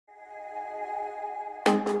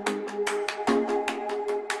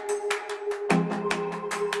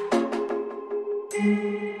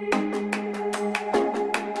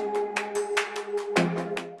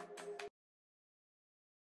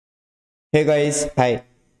Hey guys, hi.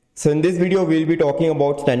 So in this video, we'll be talking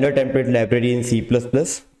about standard template library in C++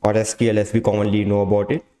 or STL as we commonly know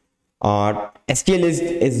about it. STL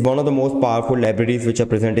is one of the most powerful libraries which are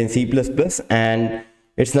present in C++, and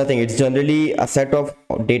it's nothing. It's generally a set of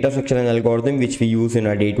data structure and algorithm which we use in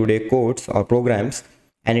our day-to-day codes or programs,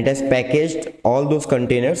 and it has packaged all those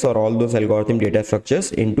containers or all those algorithm data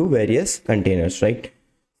structures into various containers, right?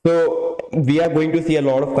 So we are going to see a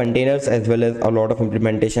lot of containers as well as a lot of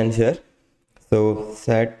implementations here. So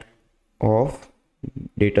set of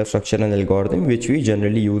data structure and algorithm which we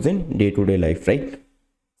generally use in day-to-day life, right?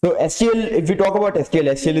 So STL, if we talk about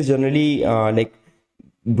STL is generally like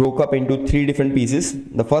broke up into three different pieces.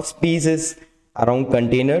 The first piece is around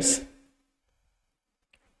containers,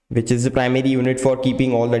 which is the primary unit for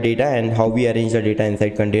keeping all the data and how we arrange the data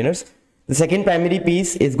inside containers. The second primary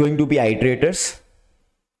piece is going to be iterators,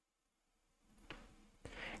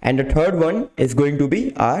 and the third one is going to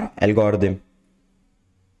be our algorithm.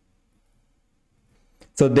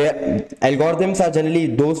 So the algorithms are generally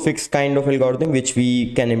those fixed kind of algorithm which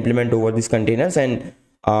we can implement over these containers, and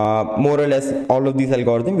more or less all of these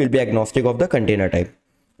algorithms will be agnostic of the container type,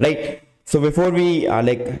 right? So before we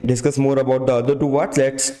like discuss more about the other two parts,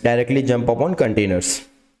 let's directly jump upon containers.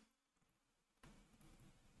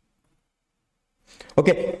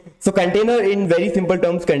 Okay, so container, in very simple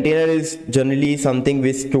terms, container is generally something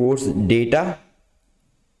which stores data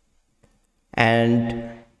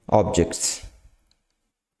and objects.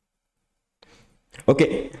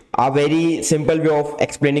 Okay, a very simple way of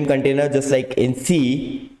explaining container, just like in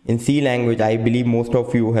C language, I believe most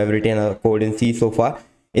of you have written a code in C so far.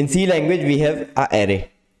 In C language, we have an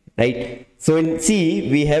array, right? So in C,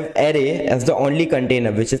 we have array as the only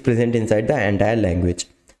container which is present inside the entire language.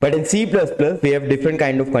 But in C++, we have different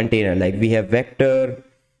kind of container, like we have vector,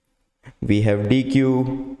 we have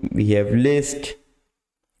Deque, we have list,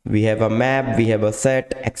 we have a map, we have a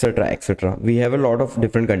set, etc, etc. We have a lot of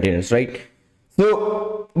different containers, right?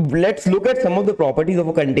 So let's look at some of the properties of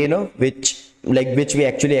a container which we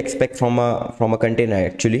actually expect from a container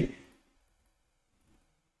actually.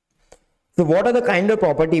 So what are the kind of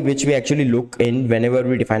property which we actually look in whenever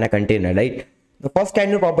we define a container, right? The first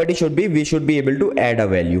kind of property should be we should be able to add a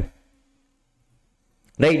value,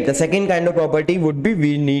 right? The second kind of property would be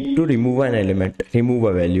we need to remove an element, remove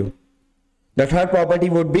a value. The third property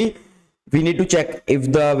would be we need to check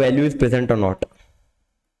if the value is present or not.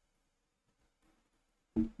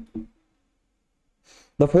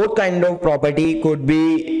 The fourth kind of property could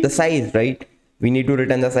be the size, right? We need to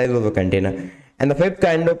return the size of the container. And the fifth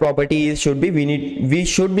kind of property should be we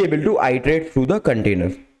should be able to iterate through the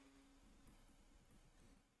container.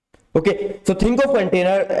 Okay, so think of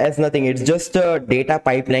container as nothing. It's just a data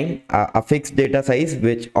pipeline, a fixed data size,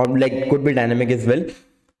 which could be dynamic as well,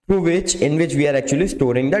 in which we are actually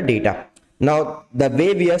storing the data. Now, the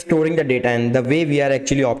way we are storing the data and the way we are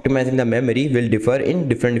actually optimizing the memory will differ in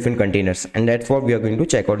different containers, and that's what we are going to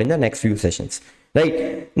check out in the next few sessions,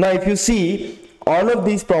 right? Now, if you see, all of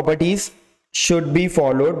these properties should be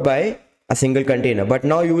followed by a single container, but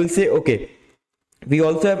now you will say, okay, we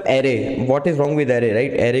also have array. What is wrong with array,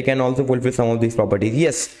 right? Array can also fulfill some of these properties.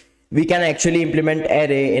 Yes, we can actually implement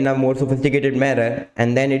array in a more sophisticated manner,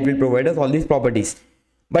 and then it will provide us all these properties.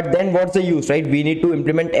 But then what's the use, right? We need to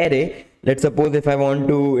implement array. Let's suppose if I want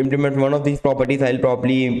to implement one of these properties, I'll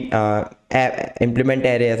probably implement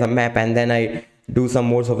array as a map, and then I do some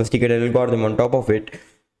more sophisticated algorithm on top of it.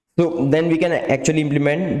 So then we can actually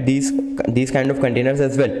implement these kind of containers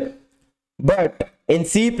as well. But in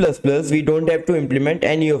C++, we don't have to implement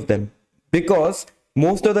any of them, because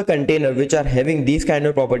most of the containers which are having these kind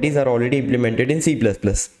of properties are already implemented in C++,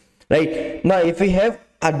 right? Now, if we have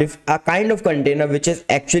a kind of container which is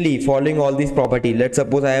actually following all these properties, let's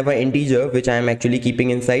suppose I have an integer which I am actually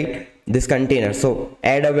keeping inside this container. So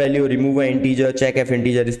add a value, remove an integer, check if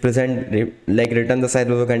integer is present, like return the size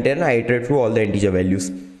of the container, I iterate through all the integer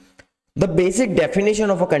values. The basic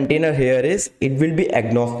definition of a container here is it will be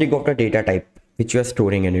agnostic of the data type which you are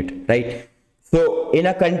storing in it, right? So in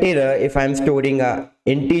a container, if I'm storing a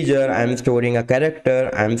integer, I'm storing a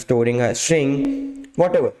character, I'm storing a string,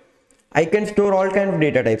 whatever, I can store all kind of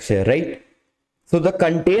data types here, right? So the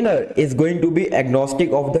container is going to be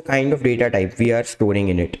agnostic of the kind of data type we are storing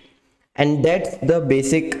in it. And that's the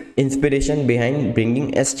basic inspiration behind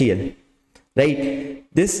bringing STL, right?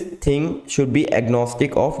 This thing should be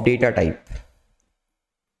agnostic of data type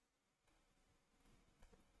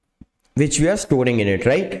which we are storing in it,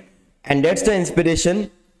 right? And that's the inspiration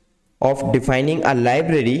of defining a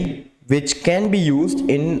library which can be used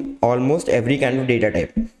in almost every kind of data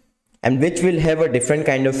type, and which will have a different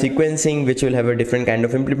kind of sequencing, which will have a different kind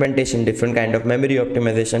of implementation, different kind of memory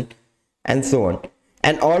optimization, and so on.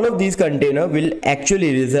 And all of these container will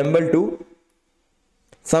actually resemble to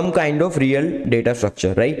some kind of real data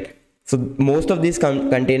structure, right? So most of these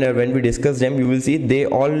container, when we discuss them, you will see they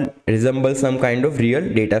all resemble some kind of real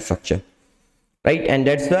data structure, right? And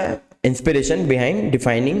that's the inspiration behind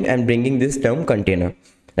defining and bringing this term container,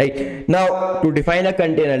 right? Now to define a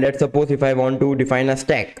container, let's suppose if I want to define a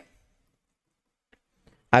stack,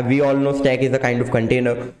 we all know stack is a kind of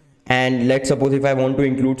container. And let's suppose if I want to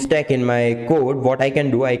include stack in my code, what I can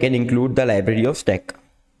do, I can include the library of stack,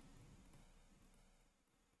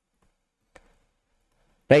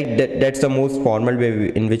 right? That's the most formal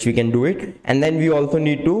way in which we can do it. And then we also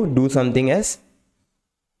need to do something as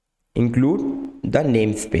include the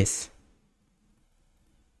namespace.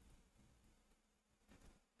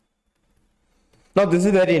 Now this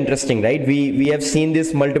is very interesting, right? We have seen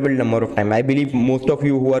this multiple number of times. I believe most of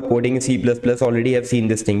you who are coding in C++ already have seen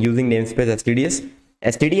this thing, using namespace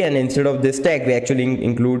std, and instead of this tag we actually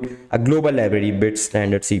include a global library, bit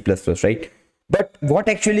standard C++, right? But what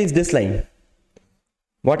actually is this line?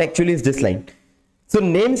 What actually is this line? So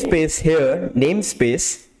namespace here,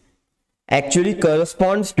 namespace actually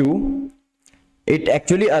corresponds to, it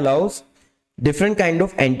actually allows different kind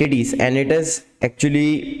of entities, and it has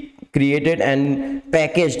actually created and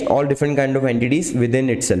packaged all different kind of entities within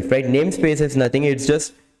itself, right? Namespace is nothing, it's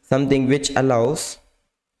just something which allows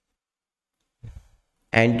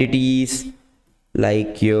entities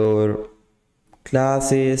like your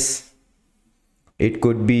classes, it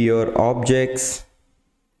could be your objects,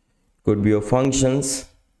 could be your functions.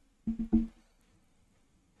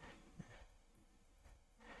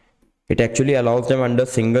 It actually allows them under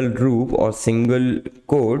single roof or single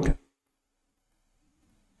code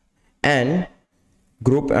and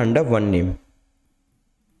group under one name.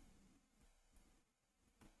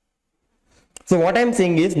 So what I'm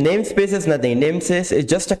saying is namespace is nothing. Namespace is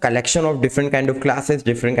just a collection of different kind of classes,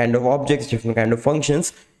 different kind of objects, different kind of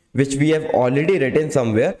functions which we have already written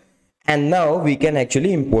somewhere, and now we can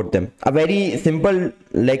actually import them. A very simple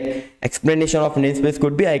like explanation of namespace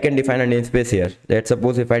could be, I can define a namespace here. Let's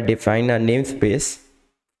suppose if I define a namespace,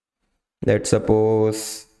 let's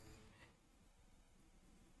suppose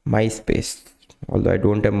MySpace, although I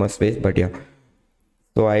don't have MySpace, but yeah.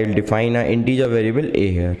 So I'll define an integer variable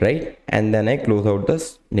a here, right? And then I close out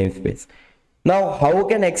this namespace. Now how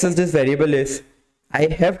can I access this variable is, I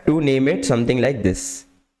have to name it something like this.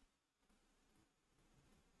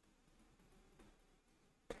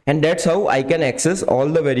 And that's how I can access all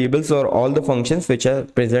the variables or all the functions which are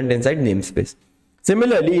present inside namespace.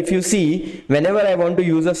 Similarly, if you see, whenever I want to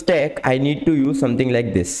use a stack, I need to use something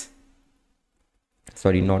like this.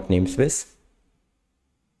 Sorry, not namespace.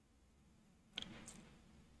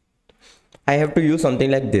 I have to use something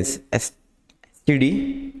like this,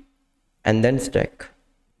 std and then stack,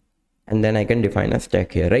 and then I can define a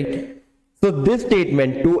stack here, right? So this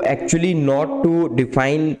statement, to actually not to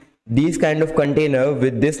define these kind of container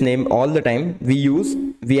with this name all the time,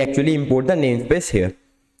 we actually import the namespace here,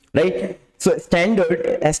 right? So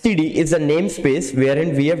standard std is a namespace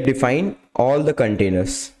wherein we have defined all the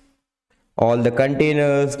containers,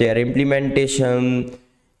 their implementation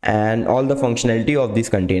and all the functionality of these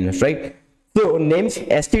containers, right? So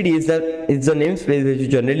std is the namespace which you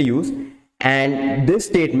generally use, and this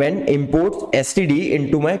statement imports std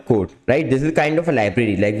into my code, right? This is kind of a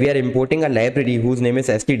library, like we are importing a library whose name is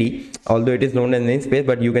std, although it is known as namespace,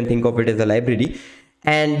 but you can think of it as a library,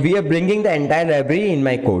 and we are bringing the entire library in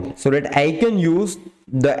my code so that I can use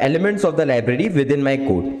the elements of the library within my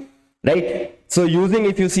code, right? So using,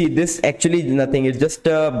 if you see this, actually nothing, it's just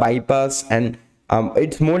a bypass, and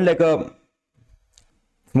it's more like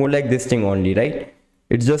this thing only, right?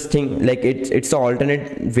 It's just thing like it's the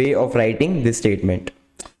alternate way of writing this statement.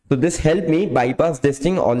 So this help me bypass this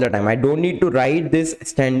thing all the time. I don't need to write this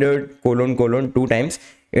standard : 2 times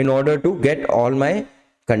in order to get all my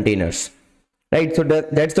containers, right? So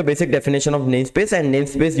that's the basic definition of namespace. And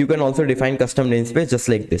namespace, you can also define custom namespace just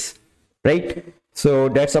like this, right? So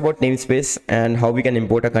that's about namespace and how we can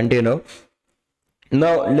import a container.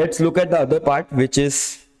 Now let's look at the other part, which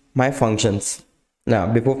is my functions. Now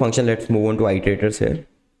before function, let's move on to iterators here.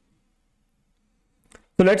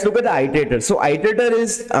 So let's look at the iterator. So iterator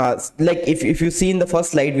is like if you see in the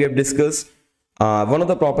first slide, we have discussed one of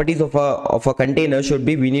the properties of a container should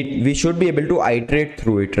be we should be able to iterate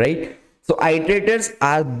through it, right? So iterators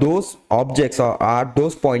are those objects or are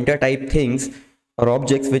those pointer type things or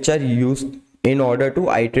objects which are used in order to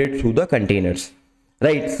iterate through the containers,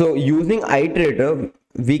 right? So using iterator,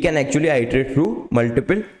 we can actually iterate through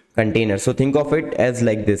multiple containers. So think of it as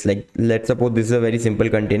like this, like let's suppose this is a very simple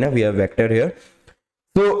container. We have vector here,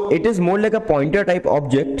 so it is more like a pointer type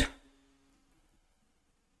object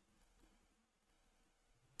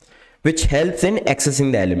which helps in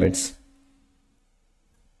accessing the elements.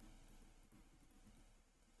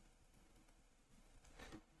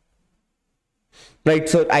 Right,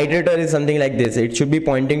 so iterator is something like this. It should be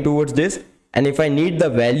pointing towards this, and if I need the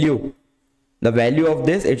value of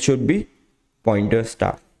this, it should be pointer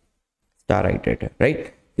star iterator,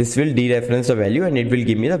 right? This will dereference the value and it will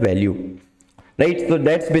give me the value, right? So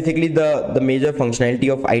that's basically the major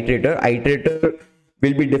functionality of iterator. Iterator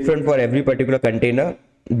will be different for every particular container.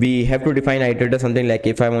 We have to define iterator something like,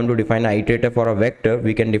 if I want to define an iterator for a vector,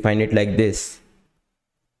 we can define it like this.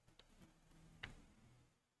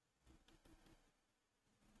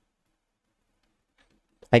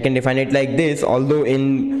 I can define it like this, although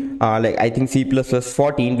in like I think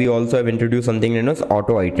C++14 we also have introduced something known as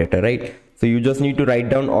auto iterator, right? So you just need to write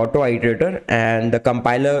down auto iterator and the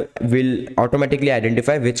compiler will automatically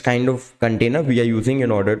identify which kind of container we are using in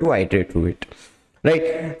order to iterate through it,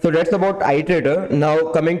 right? So that's about iterator.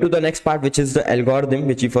 Now coming to the next part, which is the algorithm,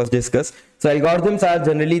 which we first discussed. So algorithms are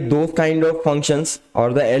generally those kind of functions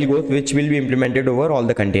or the algos which will be implemented over all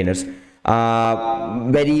the containers.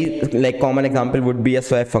 Very like common example would be a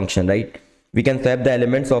swap function, right? We can swap the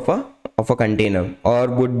elements of a container, or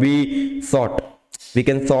would be sort. We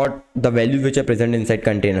can sort the values which are present inside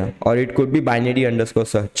container, or it could be binary underscore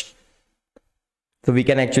search. So we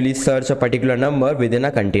can actually search a particular number within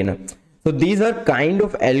a container. So these are kind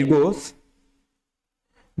of algos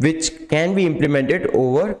which can be implemented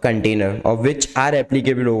over container, or which are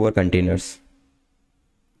applicable over containers.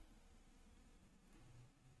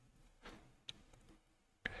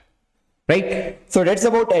 Right, so that's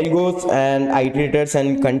about algos and iterators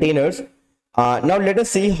and containers. Now let us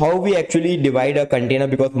see how we actually divide a container,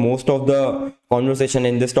 because most of the conversation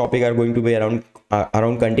in this topic are going to be around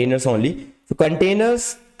containers only. So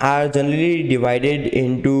containers are generally divided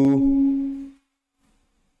into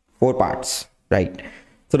 4 parts, right?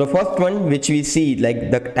 So the first one which we see, like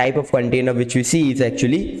the type of container which we see, is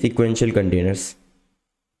actually sequential containers.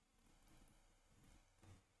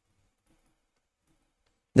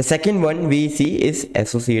 The second one we see is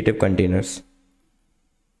associative containers.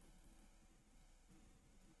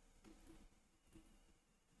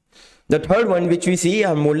 The third one which we see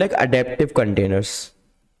are more like adaptive containers.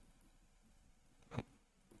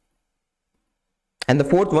 And the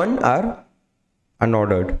fourth one are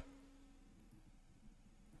unordered.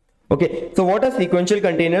 Okay, so what are sequential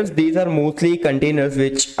containers? These are mostly containers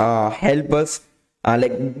which help us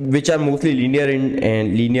which are mostly linear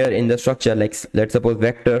in the structure. Like let's suppose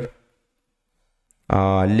vector,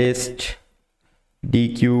 list,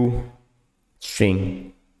 Deque,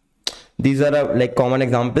 string. These are like common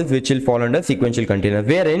examples which will fall under sequential container,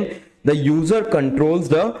 wherein the user controls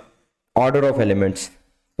the order of elements.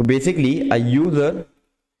 So basically a user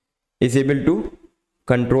is able to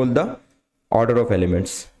control the order of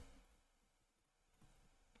elements,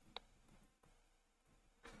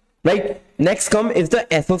 right? Next come is the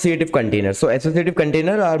associative container. So associative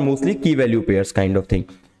container are mostly key value pairs kind of thing,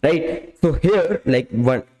 right? So here, like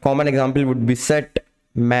one common example would be set,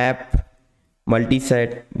 map,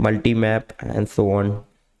 multi-set, multi-map, and so on.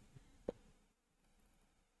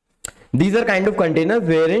 These are kind of containers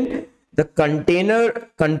wherein the container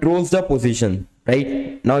controls the position,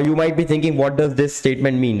 right? Now you might be thinking, what does this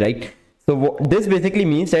statement mean, right? So this basically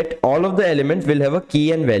means that all of the elements will have a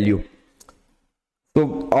key and value.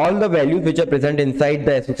 So all the values which are present inside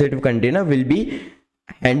the associative container will be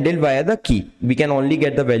handled via the key. We can only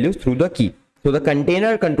get the values through the key. So the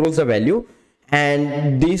container controls the value,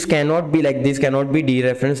 and these cannot be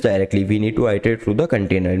dereferenced directly. We need to iterate through the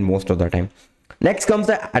container in most of the time. Next comes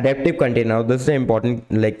the adaptive container. Now this is an important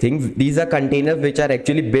thing. These are containers which are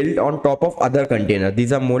actually built on top of other containers.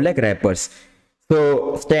 These are more like wrappers.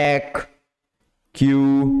 So stack,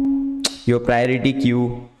 queue, your priority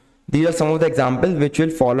queue. These are some of the examples which will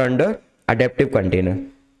fall under adaptive container,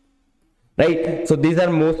 right? So these are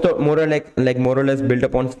more or less built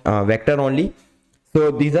upon vector only.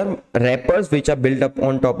 So these are wrappers which are built up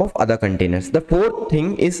on top of other containers. The fourth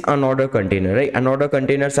thing is unordered container, right? Unordered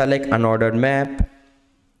containers are like unordered map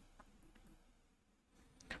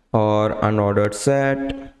or unordered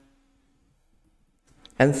set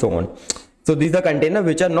and so on. So these are containers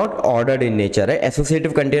which are not ordered in nature, right?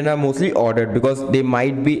 Associative container are mostly ordered because they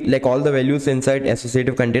might be like all the values inside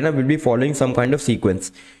associative container will be following some kind of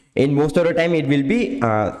sequence. In most of the time it will be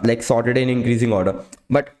like sorted in increasing order.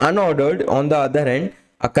 But unordered, on the other hand,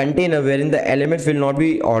 a container wherein the elements will not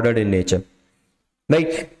be ordered in nature,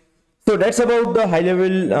 right? So that's about the high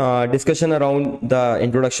level discussion around the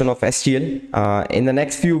introduction of STL. In the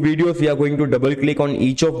next few videos, we are going to double click on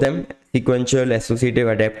each of them: sequential, associative,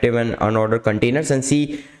 adaptive, and unordered containers, and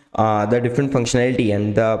see the different functionality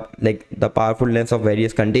and the powerfulness of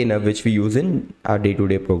various containers which we use in our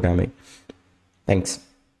day-to-day programming. Thanks.